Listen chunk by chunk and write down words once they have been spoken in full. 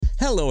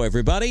Hello,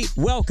 everybody.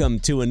 Welcome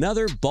to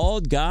another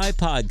Bald Guy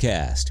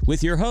podcast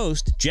with your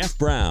host, Jeff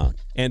Brown,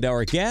 and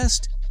our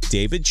guest,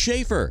 David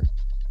Schaefer.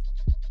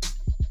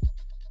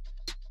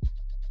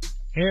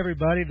 Hey,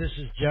 everybody. This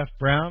is Jeff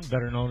Brown,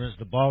 better known as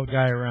the Bald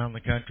Guy around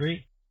the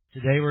country.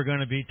 Today, we're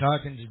going to be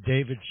talking to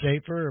David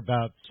Schaefer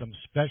about some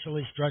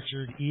specially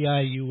structured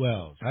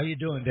EIULs. How you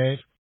doing, Dave?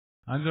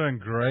 I'm doing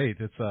great.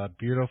 It's a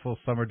beautiful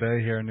summer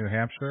day here in New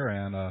Hampshire,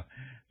 and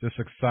just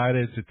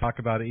excited to talk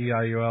about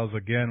EIULs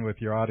again with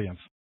your audience.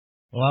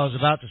 Well, I was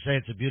about to say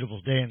it's a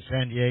beautiful day in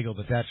San Diego,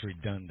 but that's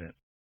redundant.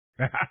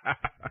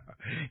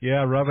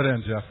 Yeah, rub it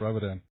in, Jeff, rub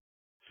it in.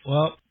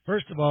 Well,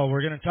 first of all,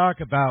 we're going to talk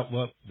about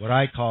what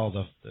I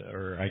call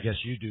or I guess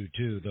you do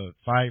too, the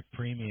 5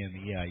 premium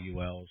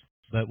EIULs.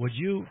 But would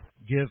you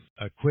give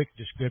a quick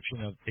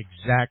description of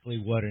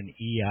exactly what an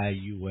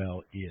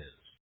EIUL is?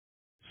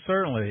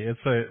 Certainly.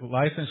 It's a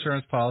life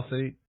insurance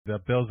policy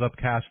that builds up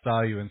cash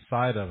value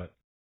inside of it.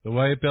 The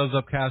way it builds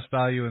up cash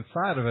value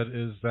inside of it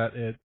is that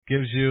it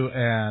gives you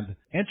an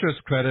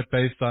interest credit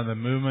based on the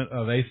movement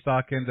of a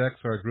stock index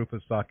or a group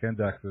of stock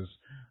indexes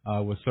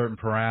with certain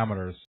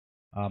parameters.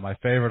 My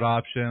favorite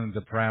option,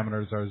 the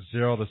parameters are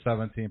 0 to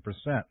 17%.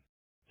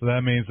 So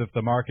that means if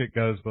the market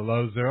goes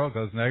below 0,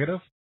 goes negative,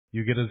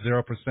 you get a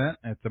 0%.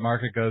 If the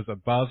market goes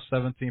above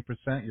 17%,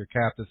 you're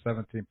capped at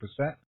 17%.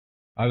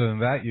 Other than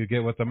that, you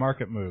get what the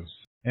market moves.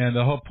 And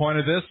the whole point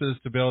of this is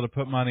to be able to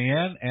put money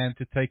in and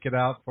to take it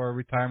out for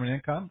retirement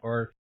income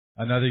or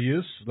another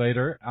use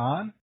later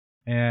on.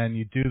 And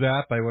you do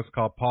that by what's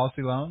called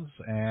policy loans.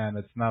 And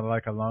it's not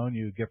like a loan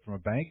you get from a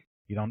bank.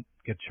 You don't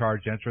get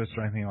charged interest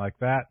or anything like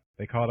that.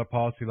 They call it a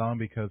policy loan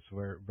because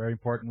for a very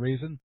important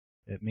reason.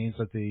 It means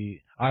that the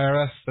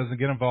IRS doesn't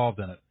get involved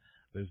in it.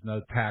 There's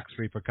no tax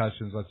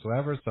repercussions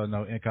whatsoever, so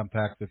no income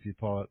tax if you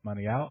pull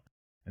money out,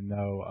 and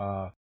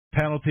no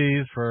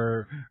penalties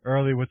for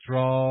early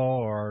withdrawal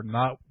or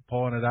not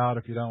pulling it out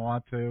if you don't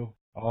want to.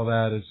 All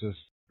that is just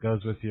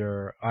goes with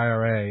your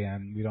IRA,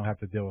 and we don't have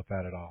to deal with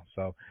that at all.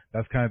 So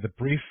that's kind of the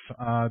brief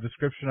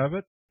description of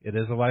it. It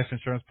is a life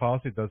insurance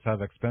policy. It does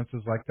have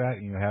expenses like that,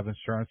 and you have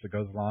insurance that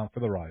goes along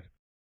for the ride.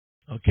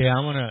 Okay, I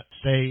want to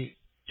say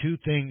 2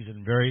 things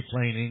in very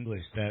plain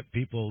English that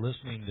people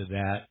listening to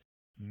that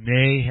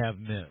may have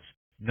missed.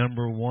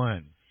 Number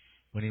 1,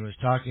 when he was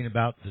talking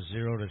about the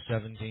 0 to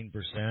 17%,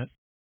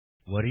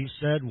 what he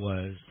said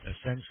was,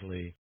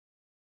 essentially,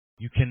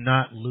 you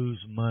cannot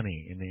lose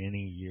money in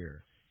any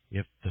year.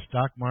 If the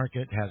stock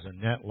market has a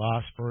net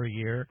loss for a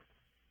year,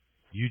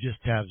 you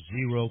just have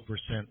 0%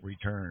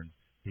 return.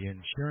 The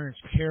insurance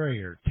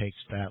carrier takes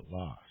that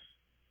loss.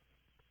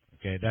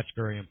 Okay, that's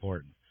very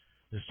important.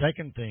 The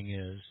second thing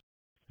is,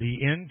 the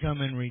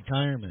income in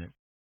retirement,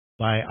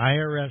 by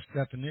IRS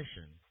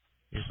definition,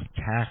 is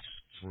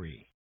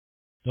tax-free.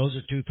 Those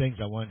are 2 things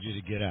I wanted you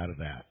to get out of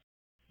that.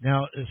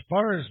 Now, as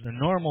far as the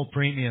normal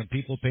premium,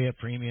 people pay a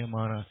premium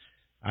on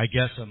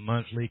a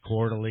monthly,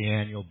 quarterly,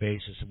 annual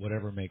basis,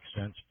 whatever makes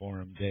sense for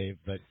them, Dave.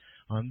 But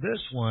on this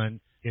one,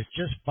 it's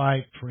just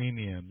 5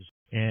 premiums,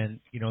 and,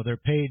 they're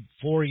paid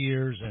 4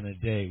 years and a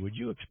day. Would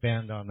you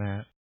expand on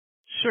that?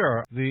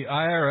 Sure. The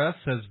IRS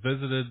has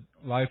visited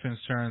life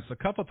insurance a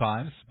couple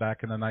times back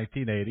in the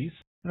 1980s.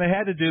 And they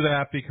had to do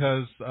that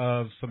because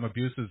of some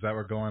abuses that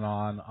were going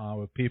on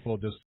with people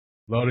just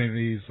loading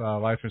these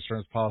life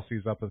insurance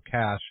policies up with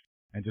cash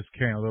and just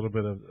carrying a little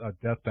bit of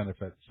death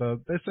benefit. So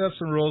they set up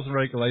some rules and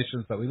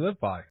regulations that we live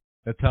by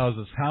that tells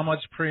us how much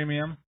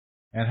premium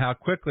and how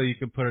quickly you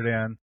can put it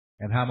in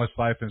and how much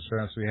life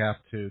insurance we have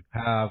to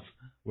have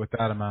with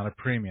that amount of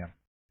premium.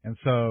 And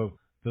so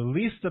the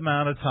least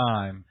amount of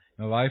time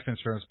in a life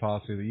insurance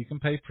policy that you can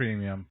pay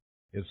premium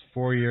is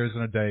 4 years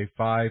and a day,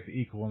 5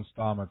 equal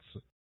installments.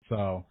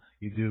 So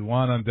you do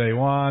one on day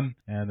 1,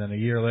 and then a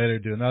year later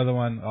do another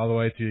one, all the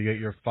way till you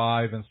get your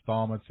 5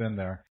 installments in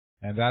there.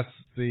 And that's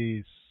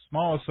the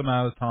smallest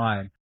amount of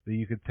time that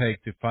you could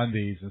take to fund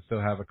these and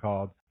still have it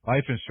called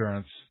life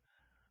insurance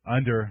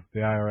under the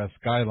IRS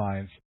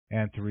guidelines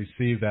and to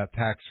receive that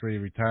tax-free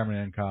retirement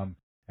income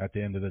at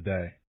the end of the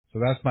day. So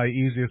that's my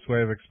easiest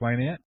way of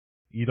explaining it.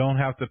 You don't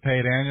have to pay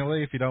it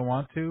annually if you don't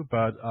want to,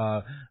 but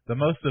the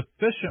most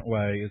efficient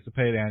way is to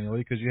pay it annually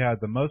because you have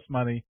the most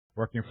money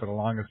working for the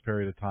longest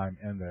period of time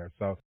in there.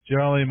 So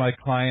generally my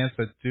clients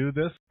that do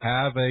this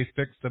have a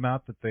fixed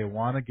amount that they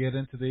want to get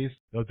into these.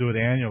 They'll do it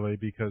annually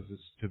because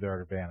it's to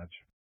their advantage.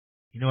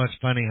 It's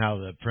funny how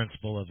the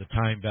principle of the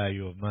time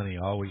value of money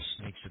always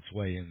sneaks its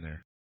way in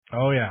there.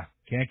 Oh, yeah.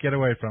 Can't get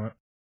away from it.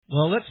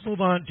 Well, let's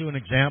move on to an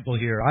example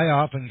here. I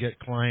often get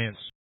clients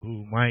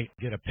who might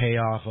get a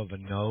payoff of a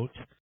note,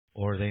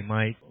 or they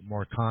might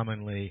more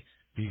commonly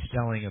be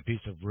selling a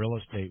piece of real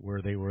estate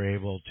where they were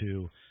able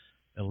to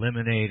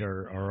eliminate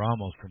or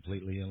almost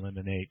completely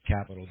eliminate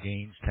capital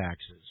gains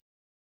taxes.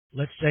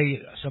 Let's say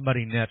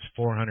somebody nets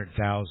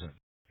 $400,000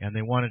 and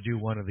they want to do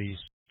one of these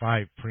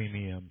 5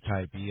 premium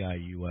type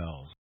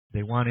EIULs.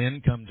 They want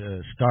income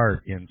to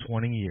start in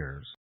 20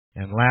 years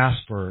and last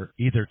for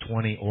either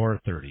 20 or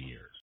 30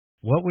 years.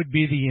 What would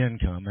be the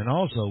income? And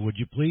also, would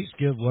you please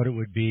give what it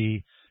would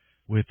be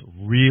with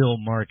real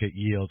market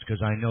yields?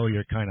 Because I know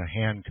you're kind of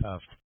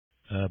handcuffed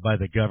by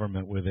the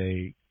government with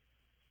a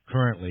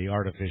currently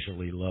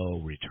artificially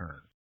low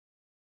return.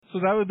 So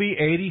that would be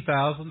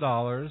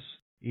 $80,000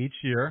 each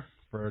year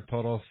for a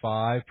total of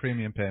 5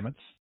 premium payments.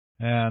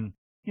 And,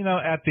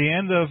 at the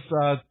end of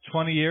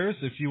 20 years,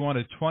 if you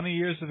wanted 20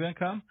 years of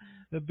income,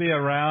 it'd be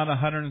around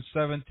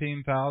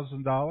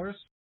 $117,000.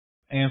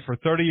 And for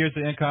 30 years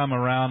of income,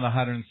 around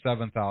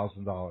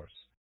 $107,000.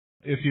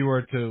 If you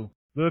were to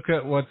look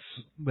at what's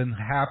been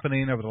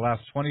happening over the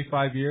last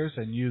 25 years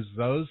and use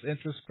those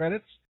interest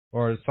credits,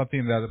 or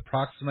something that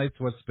approximates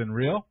what's been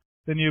real,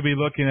 then you'll be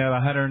looking at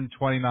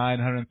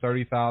 $129,000,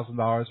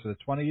 $130,000 for the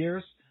 20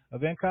 years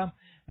of income,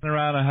 and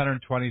around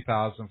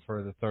 $120,000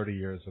 for the 30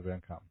 years of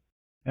income.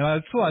 And I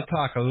just want to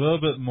talk a little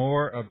bit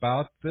more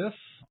about this.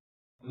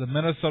 The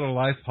Minnesota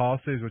Life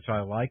policies, which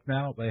I like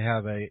now, they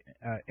have a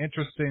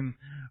interesting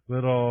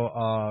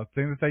little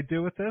thing that they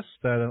do with this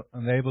that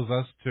enables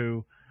us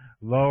to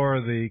lower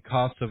the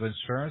cost of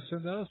insurance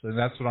in those, and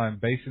that's what I'm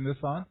basing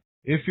this on.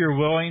 If you're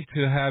willing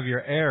to have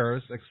your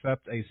heirs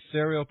accept a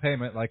serial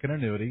payment like an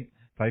annuity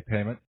type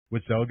payment,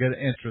 which they'll get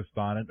interest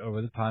on it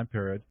over the time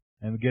period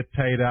and get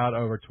paid out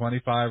over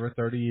 25 or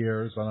 30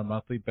 years on a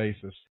monthly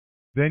basis,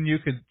 then you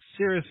could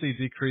seriously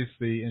decrease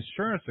the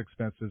insurance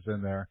expenses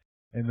in there.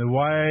 And the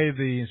way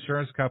the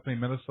insurance company,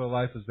 Minnesota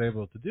Life, is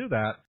able to do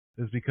that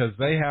is because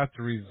they have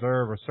to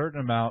reserve a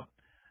certain amount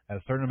at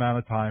a certain amount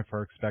of time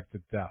for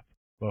expected death.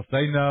 Well, if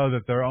they know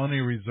that they're only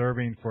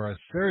reserving for a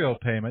serial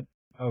payment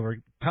over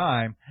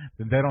time,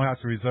 then they don't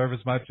have to reserve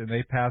as much, and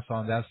they pass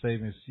on that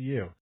savings to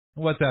you.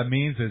 And what that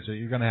means is that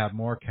you're going to have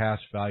more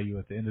cash value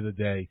at the end of the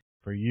day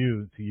for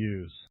you to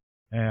use.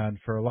 And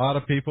for a lot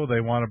of people,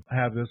 they want to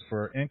have this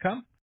for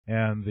income,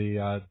 and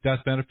the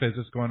death benefit is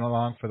just going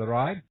along for the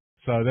ride.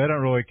 So they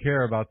don't really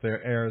care about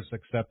their heirs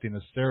accepting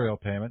a serial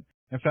payment.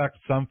 In fact,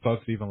 some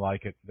folks even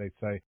like it. They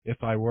say,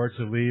 if I were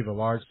to leave a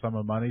large sum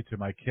of money to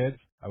my kids,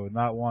 I would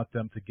not want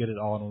them to get it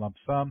all in a lump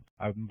sum.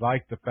 I would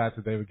like the fact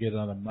that they would get it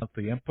on a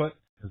monthly input,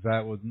 because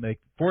that would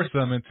force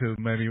them into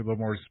maybe a little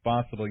more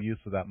responsible use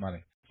of that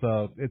money.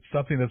 So it's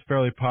something that's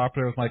fairly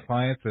popular with my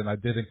clients, and I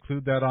did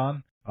include that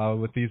on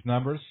with these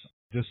numbers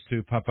just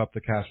to pump up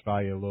the cash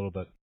value a little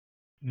bit.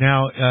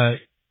 Now,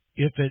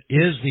 if it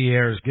is the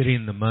heirs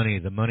getting the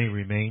money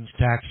remains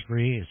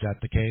tax-free. Is that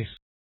the case?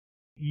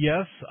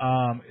 Yes,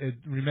 it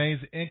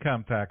remains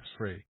income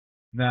tax-free.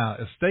 Now,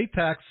 estate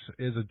tax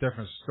is a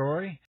different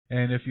story,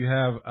 and if you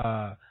have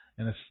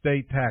an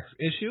estate tax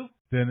issue,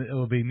 then it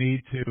will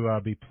need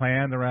to be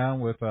planned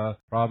around with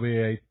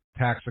probably a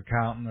tax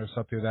accountant or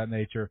something of that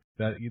nature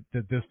that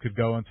this could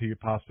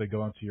possibly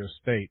go into your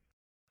estate.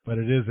 But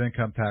it is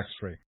income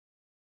tax-free.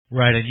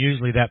 Right, and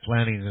usually that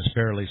planning is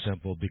fairly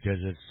simple because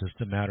it's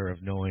just a matter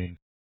of knowing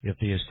if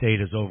the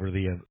estate is over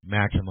the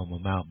maximum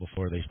amount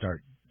before they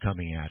start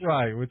coming at you.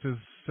 Right, which is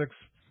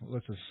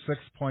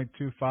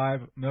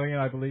 $6.25 million,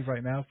 I believe,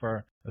 right now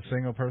for a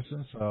single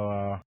person.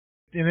 So,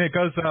 and it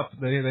goes up.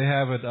 They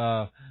have it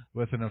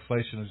with an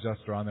inflation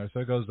adjuster on there,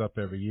 so it goes up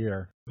every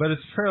year. But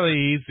it's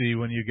fairly easy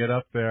when you get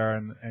up there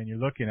and you're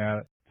looking at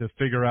it to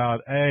figure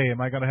out, A,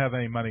 am I going to have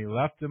any money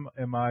left in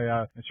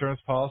my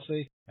insurance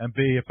policy? And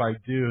B, if I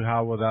do,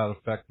 how will that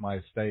affect my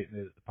estate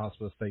and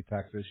possible estate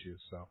tax issues?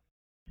 So,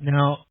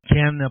 now,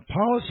 can the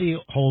policy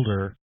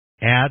holder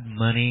add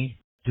money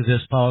to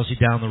this policy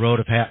down the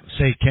road if,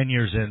 say, 10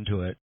 years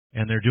into it,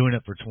 and they're doing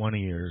it for 20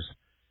 years,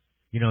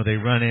 they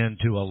run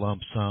into a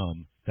lump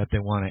sum that they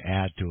want to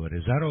add to it.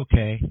 Is that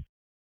okay?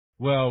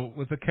 Well,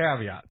 with a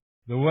caveat.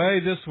 The way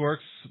this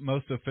works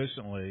most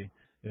efficiently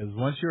is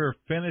once you're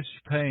finished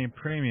paying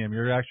premium,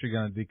 you're actually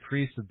going to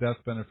decrease the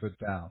death benefit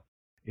down.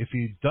 If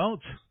you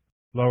don't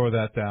lower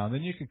that down,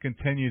 then you can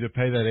continue to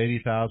pay that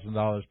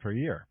 $80,000 per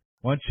year.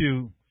 Once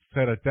you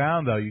set it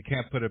down, though, you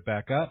can't put it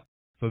back up.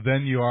 So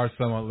then you are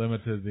somewhat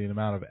limited to the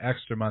amount of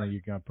extra money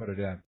you can put it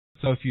in.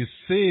 So if you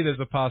see there's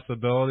a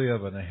possibility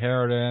of an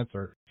inheritance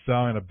or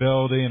selling a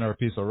building or a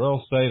piece of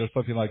real estate or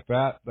something like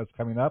that that's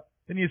coming up,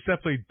 then you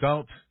simply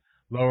don't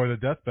lower the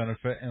death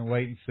benefit and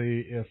wait and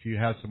see if you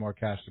have some more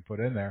cash to put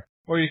in there.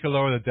 Or you can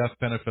lower the death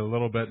benefit a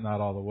little bit,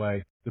 not all the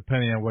way,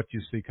 depending on what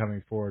you see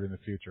coming forward in the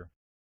future.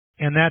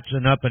 And that's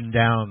an up and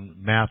down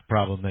math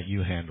problem that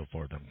you handle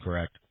for them,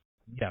 correct?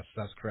 Yes,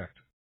 that's correct.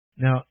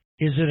 Now,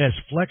 is it as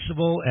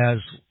flexible as,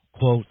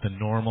 quote, the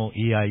normal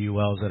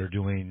EIULs that are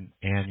doing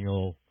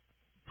annual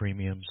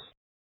premiums?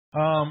 A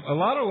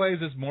lot of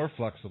ways it's more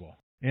flexible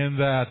in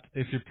that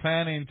if you're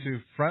planning to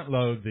front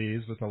load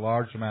these with a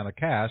large amount of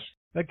cash,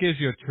 that gives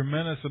you a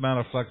tremendous amount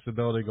of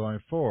flexibility going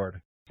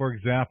forward. For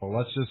example,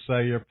 let's just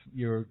say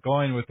you're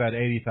going with that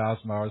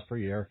 $80,000 per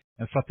year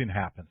and something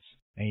happens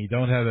and you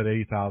don't have that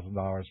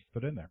 $80,000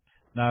 put in there.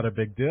 Not a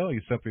big deal.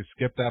 You simply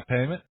skip that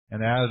payment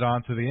and add it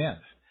on to the end.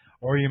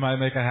 Or you might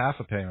make a half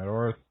a payment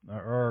or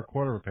a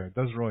quarter of a payment.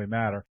 It doesn't really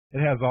matter. It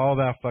has all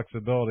that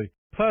flexibility.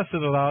 Plus,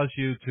 it allows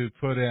you to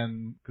put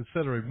in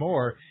considerably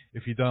more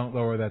if you don't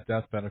lower that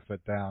death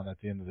benefit down at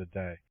the end of the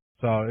day.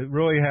 So it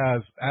really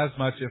has as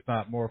much, if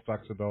not more,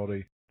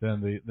 flexibility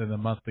than the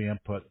monthly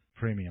input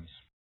premiums.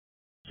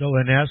 So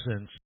in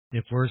essence,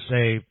 if we're,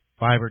 say,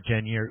 5 or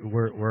 10 years,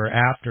 we're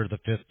after the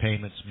fifth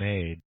payment's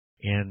made,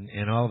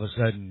 and all of a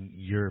sudden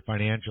your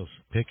financial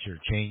picture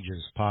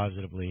changes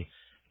positively,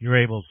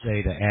 you're able,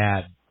 say, to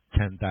add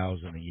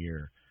 $10,000 a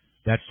year.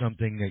 That's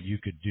something that you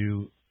could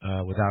do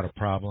without a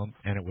problem,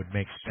 and it would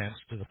make sense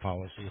to the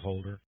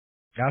policyholder.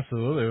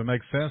 Absolutely, it would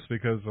make sense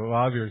because a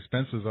lot of your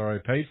expenses are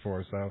already paid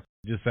for. So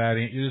you're just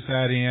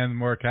adding in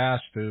more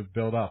cash to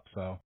build up.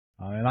 So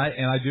and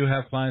I do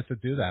have clients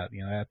that do that.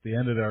 You know, at the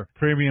end of their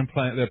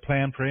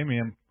plan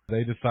premium,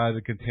 they decide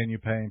to continue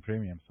paying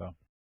premium. So,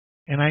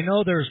 and I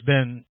know there's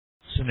been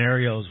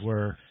scenarios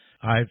where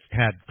I've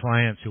had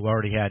clients who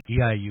already had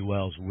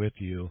EIULs with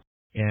you,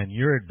 and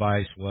your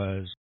advice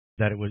was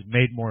that it was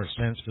made more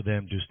sense for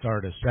them to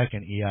start a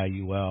second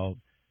EIUL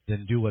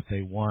than do what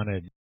they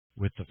wanted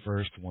with the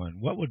first one.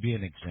 What would be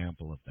an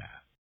example of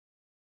that?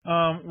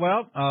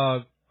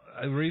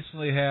 I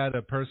recently had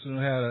a person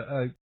who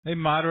had a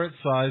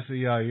moderate-sized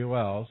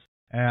EIULs,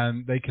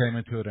 and they came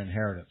into an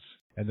inheritance,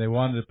 and they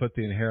wanted to put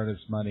the inheritance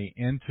money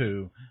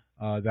into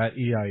that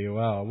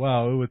EIUL.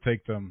 Well, it would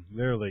take them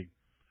literally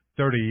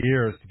 30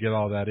 years to get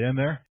all that in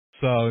there.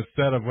 So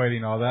instead of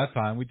waiting all that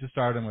time, we just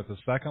started them with the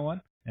second one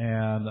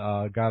and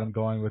got them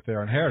going with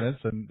their inheritance,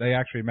 and they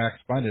actually max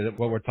funded it,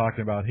 what we're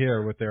talking about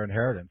here with their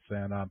inheritance.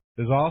 And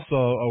there's also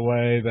a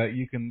way that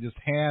you can just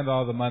hand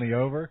all the money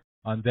over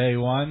on day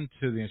one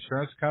to the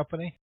insurance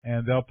company,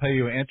 and they'll pay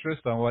you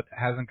interest on what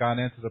hasn't gone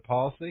into the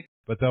policy,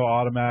 but they'll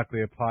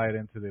automatically apply it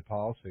into the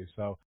policy.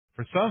 So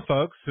for some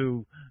folks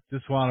who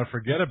just want to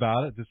forget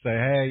about it, just say,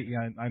 hey, you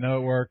know, I know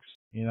it works,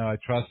 you know, I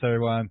trust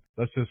everyone,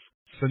 let's just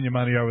send your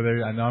money over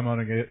there. I know I'm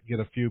going to get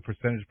a few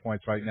percentage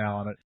points right now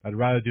on it. I'd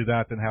rather do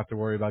that than have to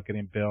worry about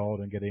getting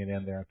billed and getting it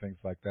in there and things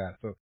like that.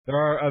 So there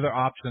are other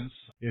options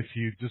if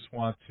you just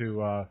want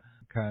to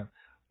kind of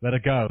let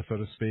it go, so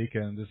to speak,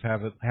 and just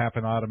have it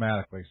happen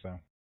automatically. So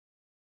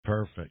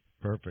perfect.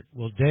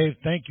 Well, Dave,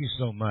 thank you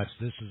so much.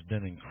 This has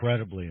been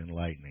incredibly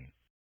enlightening.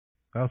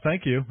 Well,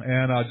 thank you.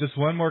 And just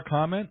one more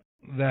comment.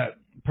 That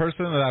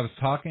person that I was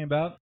talking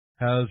about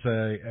has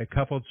a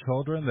couple of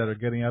children that are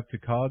getting up to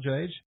college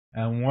age.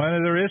 And one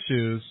of their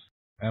issues,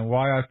 and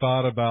why I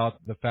thought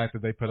about the fact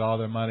that they put all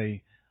their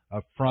money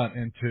up front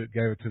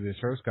gave it to the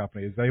insurance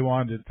company, is they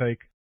wanted to take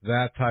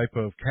that type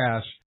of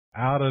cash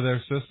out of their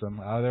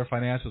system, out of their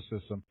financial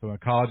system. So when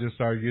colleges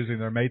started using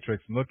their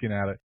matrix and looking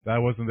at it,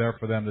 that wasn't there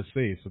for them to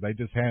see. So they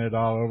just handed it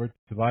all over to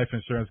the life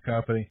insurance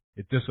company.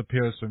 It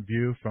disappears from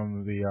view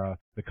from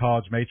the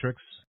college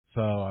matrix.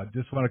 So I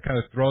just want to kind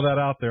of throw that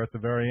out there at the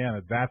very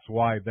end. That's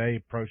why they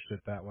approached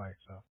it that way.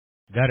 So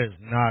that is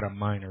not a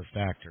minor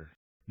factor.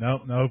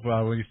 Nope.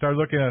 When you start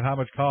looking at how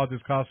much colleges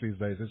cost these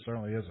days, it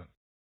certainly isn't.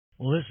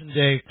 Well, listen,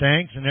 Dave,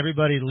 thanks. And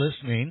everybody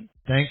listening,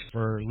 thanks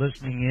for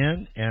listening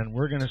in, and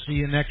we're going to see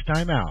you next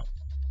time out.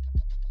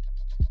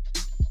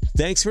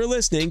 Thanks for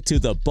listening to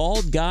the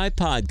Bald Guy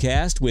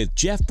Podcast with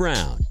Jeff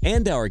Brown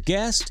and our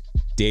guest,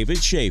 David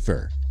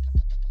Schaefer.